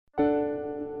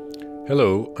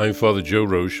Hello, I'm Father Joe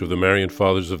Roche of the Marian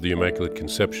Fathers of the Immaculate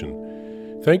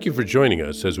Conception. Thank you for joining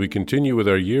us as we continue with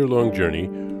our year-long journey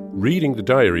reading the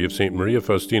diary of St. Maria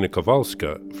Faustina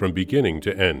Kowalska from beginning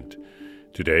to end.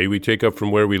 Today we take up from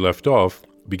where we left off,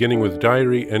 beginning with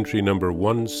diary entry number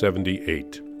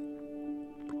 178.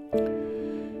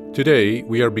 Today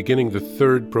we are beginning the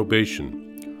third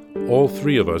probation. All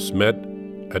three of us met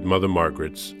at Mother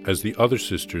Margaret's as the other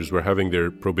sisters were having their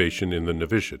probation in the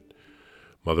novitiate.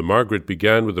 Mother Margaret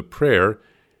began with a prayer,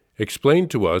 explained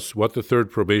to us what the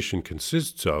third probation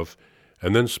consists of,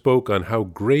 and then spoke on how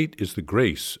great is the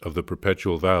grace of the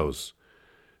perpetual vows.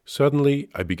 Suddenly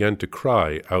I began to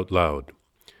cry out loud.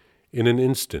 In an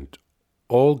instant,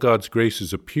 all God's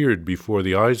graces appeared before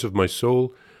the eyes of my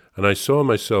soul, and I saw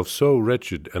myself so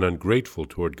wretched and ungrateful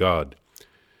toward God.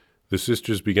 The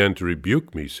sisters began to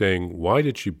rebuke me, saying, "Why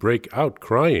did she break out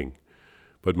crying?"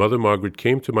 But Mother Margaret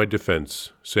came to my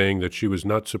defense, saying that she was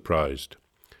not surprised.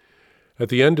 At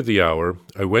the end of the hour,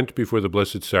 I went before the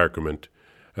Blessed Sacrament,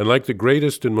 and like the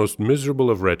greatest and most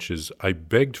miserable of wretches, I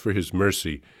begged for his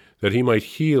mercy, that he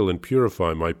might heal and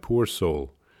purify my poor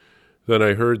soul. Then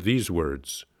I heard these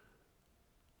words,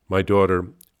 "My daughter,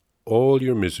 all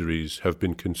your miseries have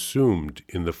been consumed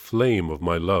in the flame of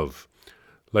my love,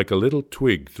 like a little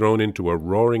twig thrown into a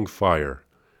roaring fire.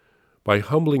 By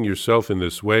humbling yourself in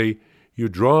this way, you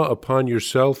draw upon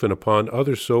yourself and upon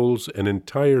other souls an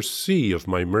entire sea of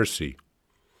my mercy."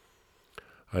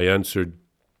 I answered,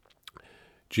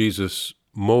 "Jesus,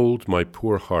 mold my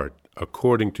poor heart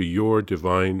according to your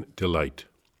divine delight."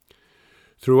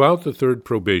 Throughout the third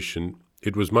probation,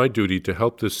 it was my duty to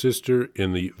help the sister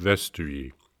in the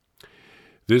vestry.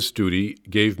 This duty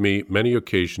gave me many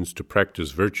occasions to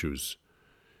practice virtues.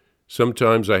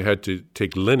 Sometimes I had to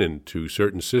take linen to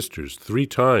certain sisters 3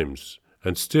 times,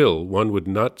 and still one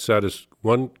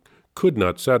could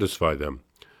not satisfy them.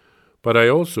 But I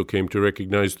also came to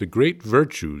recognize the great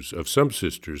virtues of some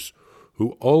sisters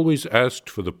who always asked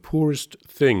for the poorest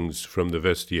things from the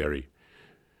vestiary.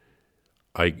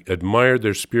 I admired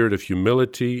their spirit of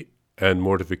humility and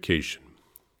mortification.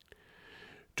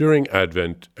 During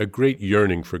Advent, a great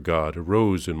yearning for God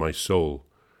arose in my soul.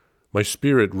 My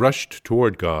spirit rushed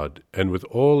toward God, and with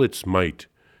all its might.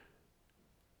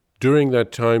 During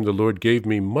that time, the Lord gave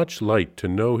me much light to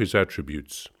know his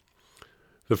attributes.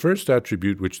 The first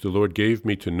attribute which the Lord gave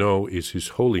me to know is his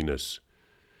holiness.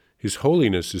 His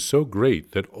holiness is so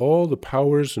great that all the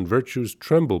powers and virtues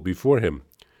tremble before him.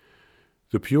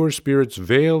 The pure spirits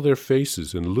veil their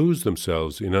faces and lose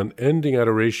themselves in unending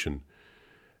adoration,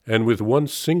 and with one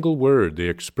single word they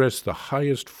express the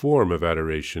highest form of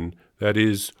adoration, that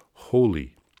is,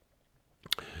 holy.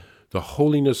 The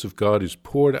holiness of God is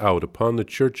poured out upon the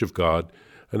Church of God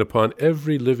and upon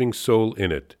every living soul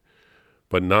in it,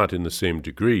 but not in the same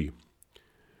degree.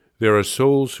 There are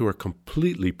souls who are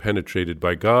completely penetrated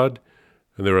by God,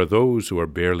 and there are those who are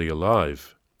barely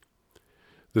alive.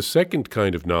 The second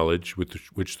kind of knowledge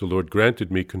which the Lord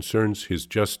granted me concerns his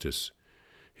justice.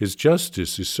 His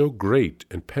justice is so great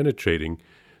and penetrating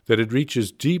that it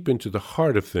reaches deep into the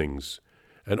heart of things,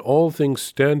 and all things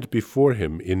stand before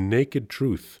him in naked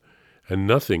truth, and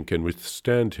nothing can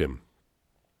withstand him.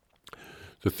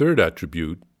 The third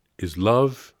attribute is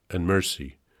love and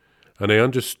mercy, and I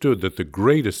understood that the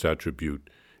greatest attribute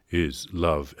is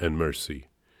love and mercy.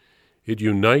 It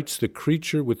unites the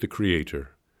creature with the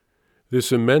Creator.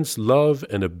 This immense love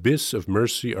and abyss of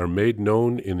mercy are made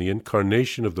known in the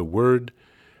incarnation of the Word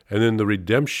and in the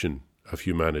redemption of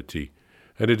humanity,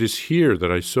 and it is here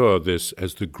that I saw this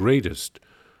as the greatest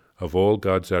of all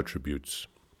God's attributes.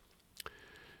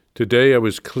 Today I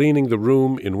was cleaning the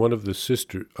room in one of the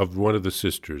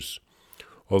sisters.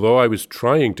 Although I was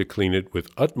trying to clean it with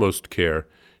utmost care,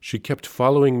 she kept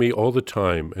following me all the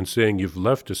time and saying, "You've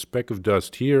left a speck of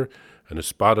dust here and a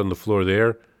spot on the floor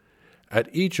there." At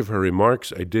each of her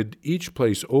remarks, I did each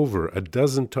place over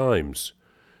 12 times,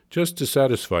 just to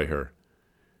satisfy her.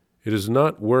 It is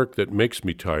not work that makes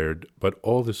me tired, but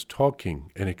all this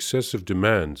talking and excessive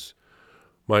demands.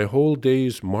 My whole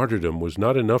day's martyrdom was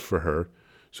not enough for her,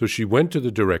 so she went to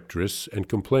the directress and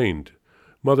complained,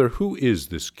 "Mother, who is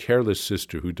this careless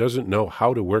sister who doesn't know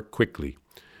how to work quickly?"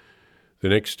 The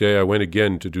next day I went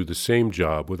again to do the same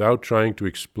job without trying to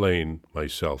explain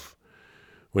myself.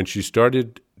 When she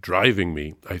started driving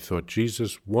me, I thought,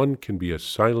 "Jesus, one can be a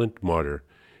silent martyr.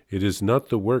 It is not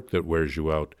the work that wears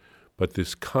you out, but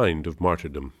this kind of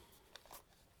martyrdom."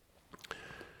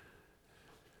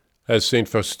 As St.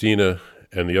 Faustina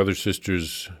and the other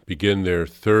sisters begin their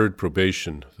third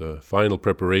probation, the final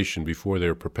preparation before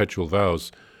their perpetual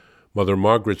vows, Mother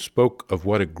Margaret spoke of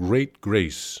what a great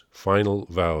grace final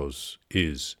vows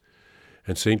is,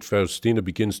 and St. Faustina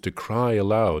begins to cry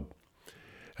aloud.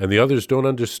 And the others don't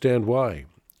understand why,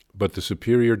 but the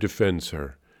superior defends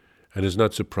her and is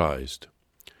not surprised.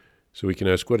 So we can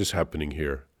ask, what is happening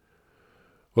here?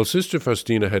 Well, Sister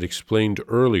Faustina had explained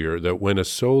earlier that when a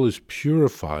soul is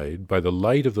purified by the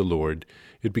light of the Lord,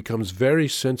 it becomes very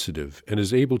sensitive and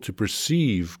is able to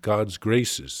perceive God's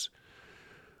graces.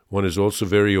 One is also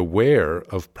very aware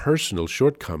of personal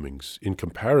shortcomings in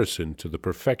comparison to the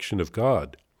perfection of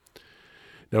God.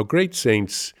 Now, great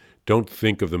saints don't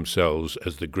think of themselves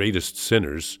as the greatest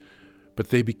sinners, but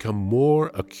they become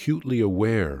more acutely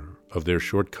aware of their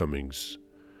shortcomings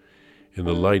in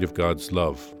the light of God's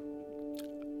love.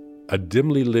 A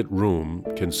dimly lit room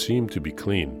can seem to be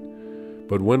clean,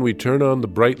 but when we turn on the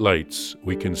bright lights,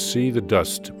 we can see the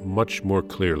dust much more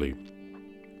clearly.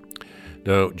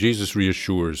 Now, Jesus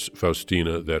reassures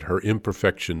Faustina that her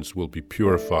imperfections will be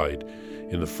purified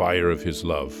in the fire of his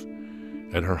love,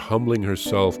 and her humbling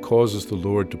herself causes the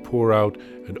Lord to pour out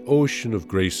an ocean of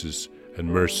graces and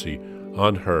mercy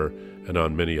on her and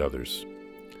on many others.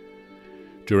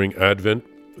 During Advent,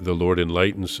 the Lord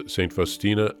enlightens St.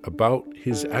 Faustina about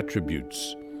his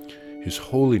attributes, his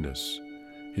holiness,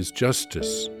 his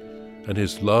justice, and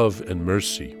his love and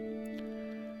mercy.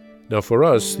 Now for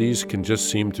us, these can just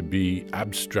seem to be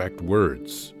abstract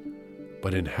words,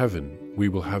 but in heaven we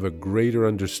will have a greater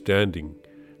understanding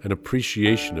and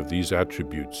appreciation of these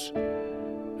attributes,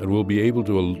 and will be able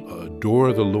to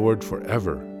adore the Lord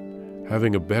forever,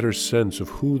 having a better sense of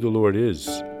who the Lord is,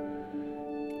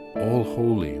 all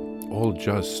holy, all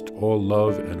just, all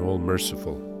love, and all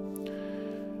merciful.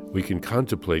 We can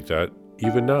contemplate that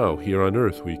even now, here on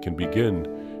earth. We can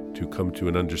begin to come to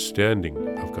an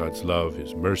understanding of God's love,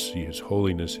 his mercy, his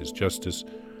holiness, his justice.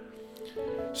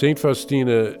 St.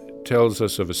 Faustina tells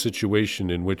us of a situation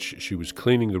in which she was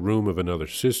cleaning the room of another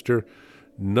sister.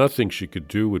 Nothing she could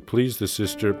do would please the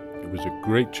sister. It was a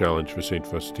great challenge for St.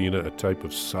 Faustina, a type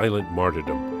of silent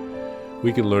martyrdom.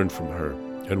 We can learn from her,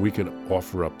 and we can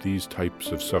offer up these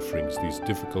types of sufferings, these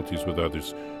difficulties with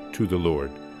others, to the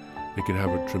Lord. They can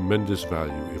have a tremendous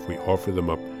value if we offer them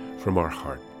up from our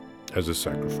heart as a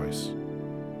sacrifice.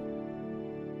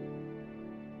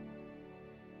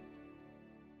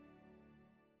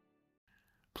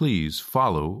 Please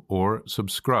follow or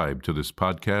subscribe to this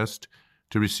podcast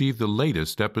to receive the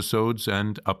latest episodes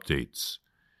and updates.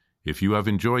 If you have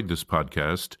enjoyed this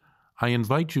podcast, I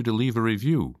invite you to leave a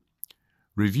review.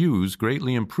 Reviews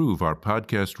greatly improve our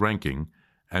podcast ranking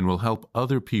and will help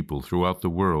other people throughout the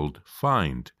world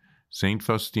find St.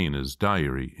 Faustina's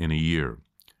Diary in a Year.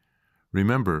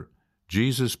 Remember,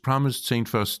 Jesus promised St.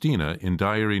 Faustina in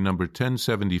Diary number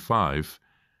 1075,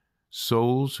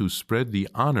 souls who spread the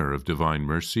honor of divine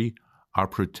mercy are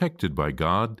protected by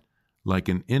God like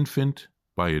an infant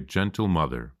by a gentle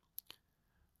mother.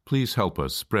 Please help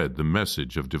us spread the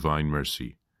message of divine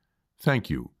mercy. Thank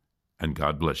you, and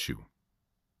God bless you.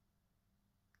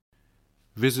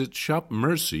 Visit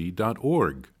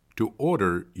shopmercy.org to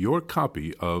order your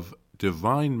copy of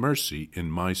Divine Mercy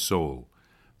in My Soul,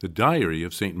 the Diary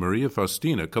of St. Maria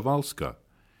Faustina Kowalska.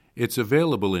 It's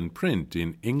available in print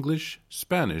in English,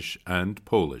 Spanish, and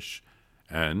Polish,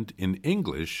 and in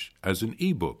English as an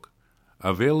e-book,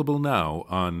 available now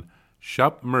on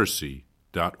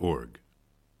shopmercy.org.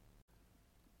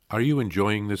 Are you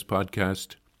enjoying this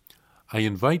podcast? I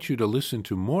invite you to listen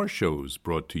to more shows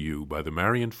brought to you by the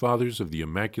Marian Fathers of the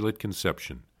Immaculate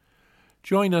Conception.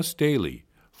 Join us daily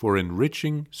for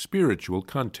enriching spiritual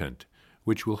content,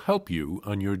 which will help you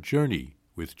on your journey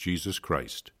with Jesus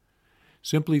Christ.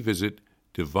 Simply visit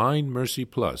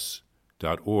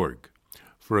DivineMercyPlus.org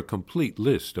for a complete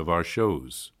list of our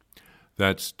shows.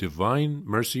 That's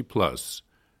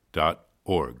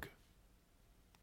DivineMercyPlus.org.